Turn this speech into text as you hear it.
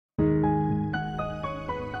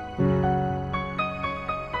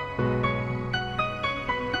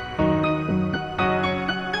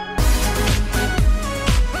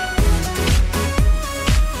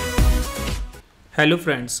Hello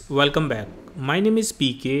friends, welcome back. My name is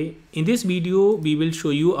PK. In this video, we will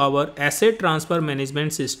show you our asset transfer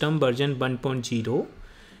management system version 1.0.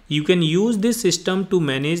 You can use this system to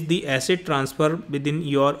manage the asset transfer within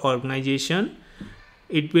your organization.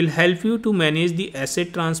 It will help you to manage the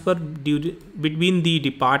asset transfer between the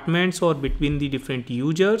departments or between the different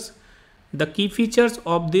users. The key features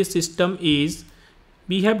of this system is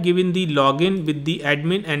we have given the login with the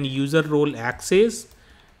admin and user role access.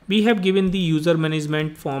 We have given the user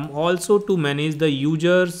management form also to manage the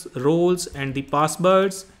users, roles and the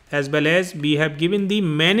passwords, as well as we have given the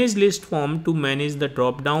manage list form to manage the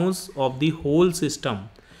drop downs of the whole system.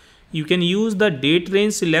 You can use the date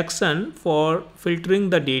range selection for filtering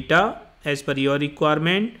the data as per your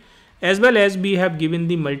requirement, as well as we have given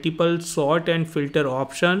the multiple sort and filter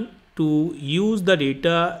option to use the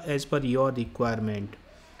data as per your requirement.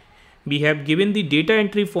 We have given the data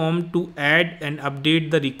entry form to add and update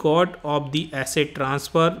the record of the asset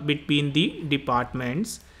transfer between the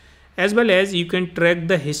departments, as well as you can track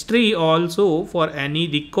the history also for any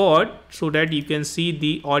record so that you can see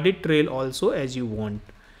the audit trail also as you want.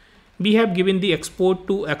 We have given the export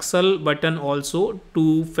to Excel button also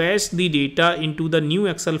to fetch the data into the new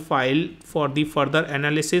Excel file for the further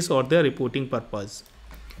analysis or the reporting purpose.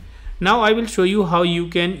 Now I will show you how you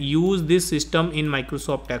can use this system in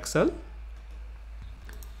Microsoft Excel.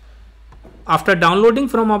 After downloading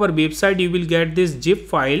from our website, you will get this zip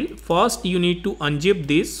file. First, you need to unzip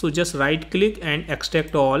this. So just right click and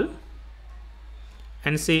extract all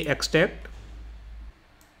and say extract.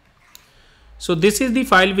 So this is the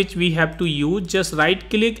file which we have to use. Just right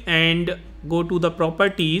click and go to the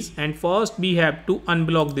properties, and first we have to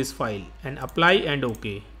unblock this file and apply and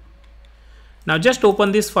OK. Now just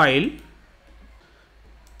open this file.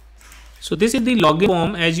 So this is the login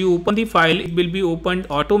form. As you open the file, it will be opened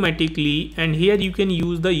automatically, and here you can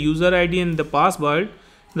use the user ID and the password.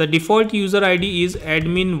 The default user ID is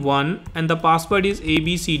admin1 and the password is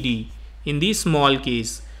ABCD in the small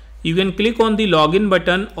case. You can click on the login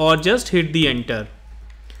button or just hit the enter.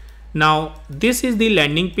 Now this is the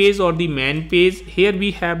landing page or the main page. Here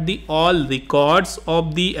we have the all records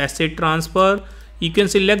of the asset transfer. You can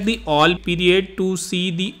select the all period to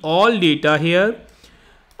see the all data here.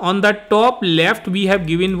 On the top left, we have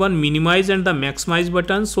given one minimize and the maximize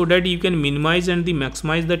button so that you can minimize and the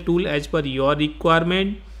maximize the tool as per your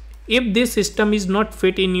requirement. If this system is not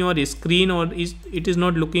fit in your screen or it is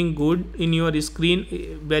not looking good in your screen,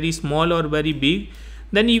 very small or very big,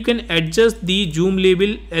 then you can adjust the zoom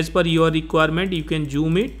level as per your requirement. You can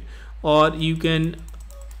zoom it or you can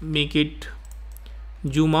make it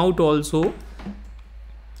zoom out also.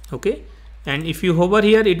 Okay, and if you hover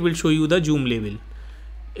here, it will show you the zoom level.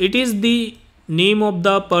 It is the name of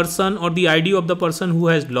the person or the ID of the person who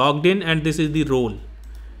has logged in, and this is the role.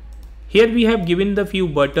 Here we have given the few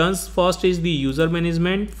buttons. First is the user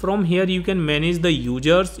management. From here you can manage the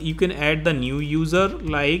users. You can add the new user,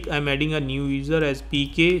 like I'm adding a new user as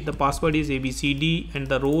PK. The password is ABCD and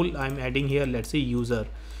the role I'm adding here, let's say user.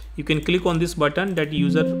 You can click on this button, that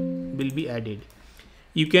user will be added.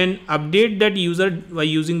 You can update that user by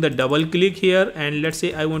using the double click here, and let's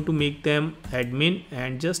say I want to make them admin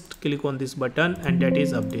and just click on this button and that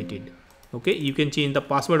is updated. Okay, you can change the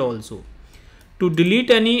password also. To delete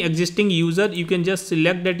any existing user, you can just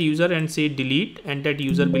select that user and say delete, and that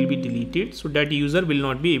user will be deleted, so that user will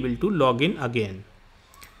not be able to log in again.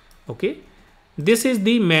 Okay, this is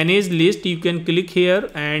the manage list. You can click here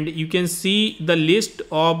and you can see the list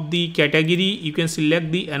of the category. You can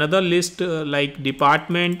select the another list like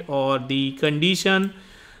department or the condition.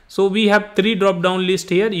 So we have three drop down list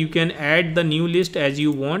here. You can add the new list as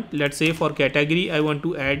you want. Let's say for category I want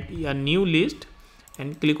to add a new list,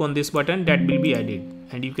 and click on this button, that will be added,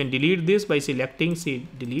 and you can delete this by selecting say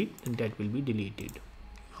delete, and that will be deleted.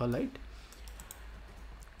 All right,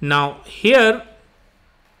 now here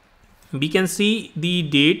we can see the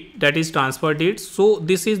date, that is transfer date. So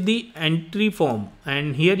this is the entry form,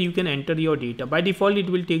 and here you can enter your data. By default it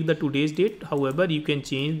will take the today's date. However, you can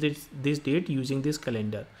change this date using this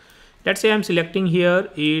calendar. Let's say I'm selecting here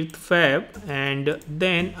 8th Feb, and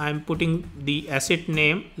then I'm putting the asset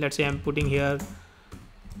name. Let's say I'm putting here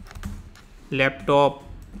laptop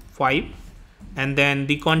 5, and then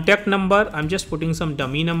the contact number, I'm just putting some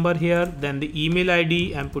dummy number here. Then the email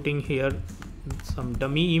ID, I'm putting here some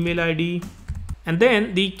dummy email ID, and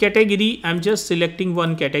then the category, I'm just selecting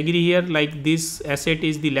one category here, like this asset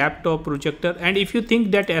is the laptop projector. And if you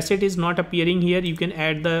think that asset is not appearing here, you can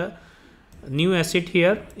add the new asset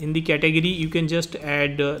here in the category. You can just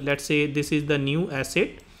add let's say this is the new asset,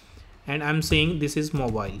 and I'm saying this is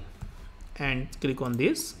mobile, and click on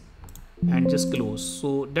this, and just close.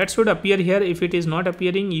 So that should appear here. If it is not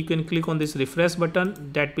appearing, you can click on this refresh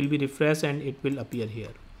button, that will be refresh and it will appear here.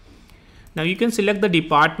 Now you can select the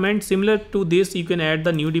department. Similar to this, you can add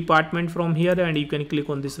the new department from here and you can click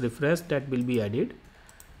on this refresh, that will be added,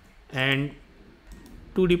 and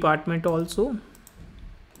to department also.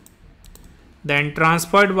 Then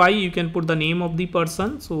transferred by, you can put the name of the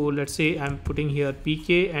person. So let's say I'm putting here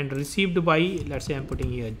PK, and received by, let's say I'm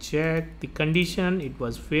putting here Jack. The condition, it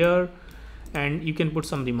was fair, and you can put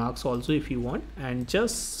some remarks also if you want, and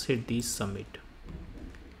just hit the submit.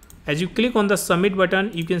 As you click on the submit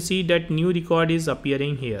button, you can see that new record is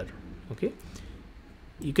appearing here. Okay,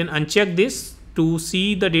 you can uncheck this to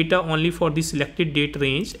see the data only for the selected date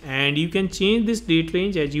range, and you can change this date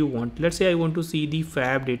range as you want. Let's say I want to see the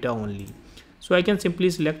Fab data only, so I can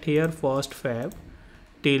simply select here first Fab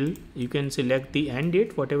till, you can select the end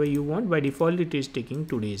date whatever you want. By default it is taking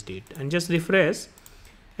today's date, and just refresh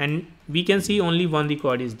and we can see only one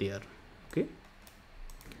record is there. Okay,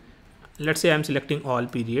 let's say I'm selecting all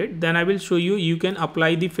period. Then I will show you, you can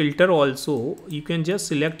apply the filter also. You can just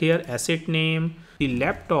select here asset name, the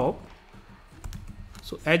laptop.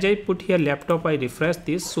 So as I put here laptop, I refresh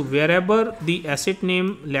this, so wherever the asset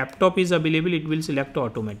name laptop is available, it will select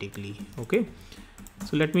automatically. Okay,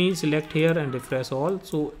 so let me select here and refresh all.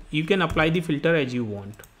 So you can apply the filter as you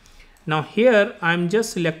want. Now here I'm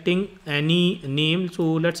just selecting any name. So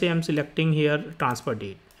let's say I'm selecting here transfer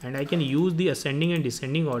date, and I can use the ascending and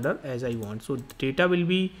descending order as I want. So the data will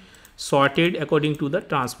be sorted according to the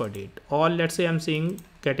transfer date. Or let's say I'm saying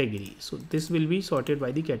category, so this will be sorted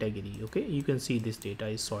by the category. Okay, you can see this data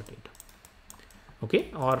is sorted. Okay,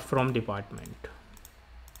 or from department.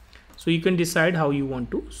 So you can decide how you want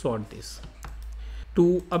to sort this.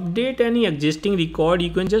 To update any existing record,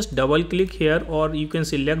 you can just double click here, or you can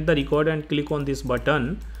select the record and click on this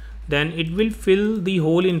button. Then it will fill the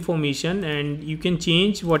whole information and you can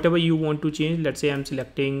change whatever you want to change. Let's say I'm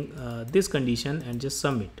selecting this condition and just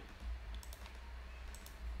submit.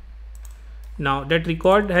 Now that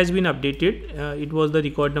record has been updated. It was the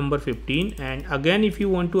record number 15, and again if you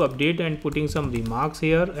want to update and putting some remarks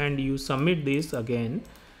here and you submit this again.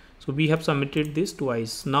 So we have submitted this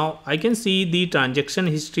twice. Now I can see the transaction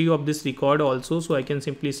history of this record also, so I can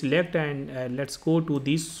simply select and let's go to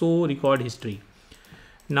the show record history.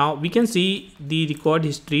 Now we can see the record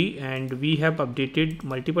history and we have updated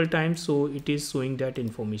multiple times, so it is showing that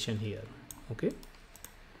information here. Okay,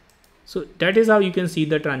 so that is how you can see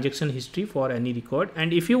the transaction history for any record.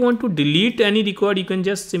 And if you want to delete any record, you can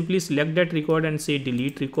just simply select that record and say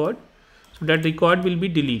delete record, so that record will be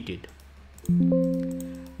deleted.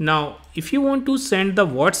 Now if you want to send the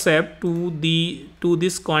WhatsApp to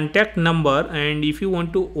this contact number, and if you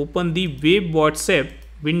want to open the web WhatsApp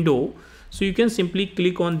window, so you can simply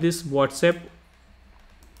click on this WhatsApp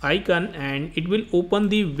icon and it will open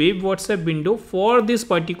the web WhatsApp window for this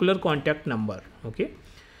particular contact number. Okay,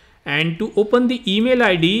 and to open the email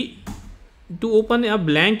ID, to open a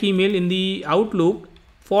blank email in the Outlook,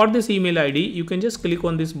 for this email ID you can just click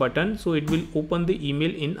on this button, so it will open the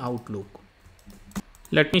email in Outlook.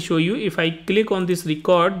 Let me show you. If I click on this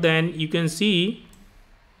record, then you can see,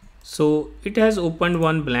 so it has opened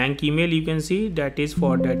one blank email. You can see that is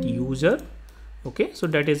for that user. Okay, so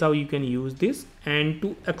that is how you can use this. And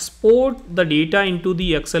to export the data into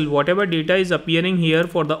the Excel, whatever data is appearing here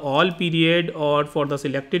for the all period or for the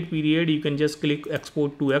selected period, you can just click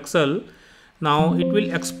export to Excel. Now it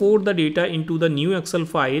will export the data into the new Excel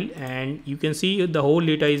file, and you can see the whole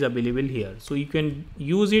data is available here, so you can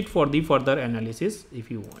use it for the further analysis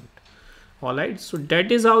if you want. Alright, so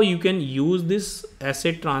that is how you can use this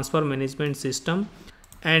asset transfer management system.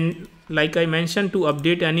 And like I mentioned, to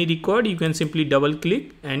update any record, you can simply double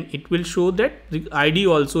click and it will show that the ID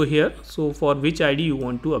also here, so for which ID you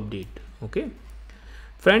want to update. Okay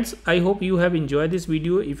friends, I hope you have enjoyed this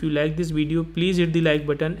video. If you like this video, please hit the like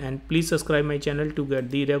button and please subscribe my channel to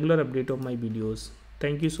get the regular update of my videos.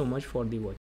 Thank you so much for the watch.